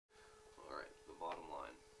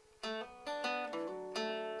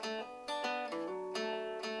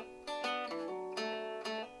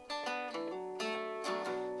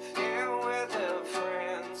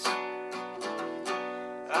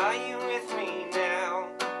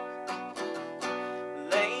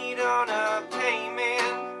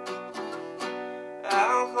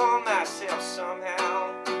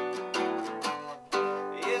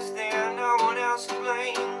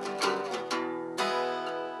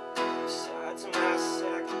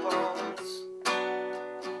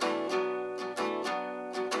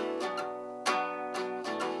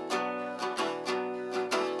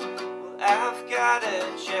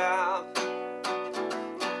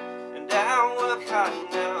work hard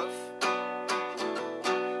enough.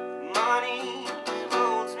 Money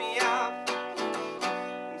holds me up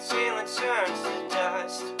until it turns to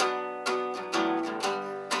dust.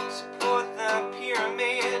 Support the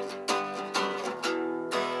pyramid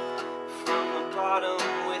from the bottom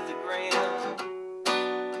with the grand.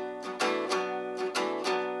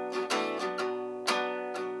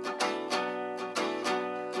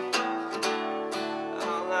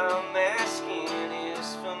 All I'm asking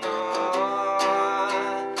is for more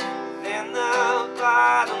than the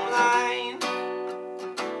bottom line.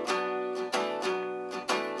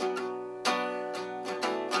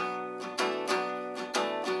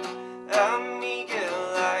 A meager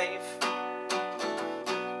life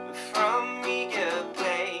from meager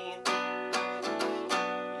pay.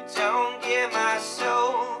 You don't get my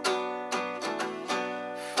soul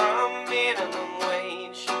from minimum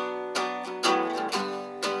wage.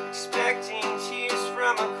 Expecting tears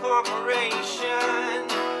from a corporation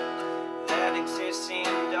that exists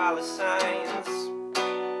in dollar signs.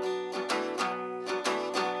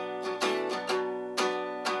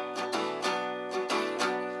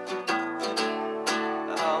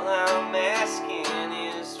 All I'm asking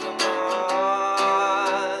is for more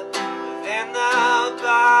than the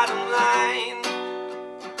bottom line.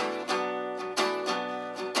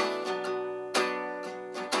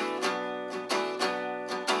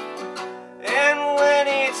 And when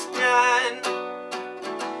it's done,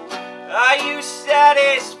 are you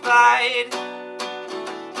satisfied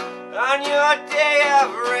on your day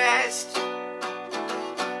of rest?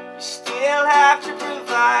 You still have to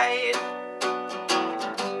provide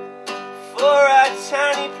for a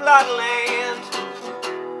tiny plot of land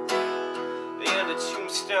and a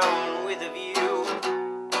tombstone with a view.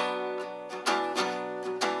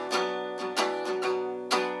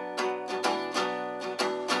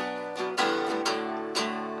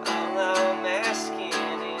 All I'm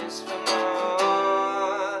asking is for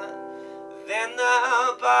more than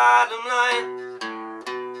the bottom line.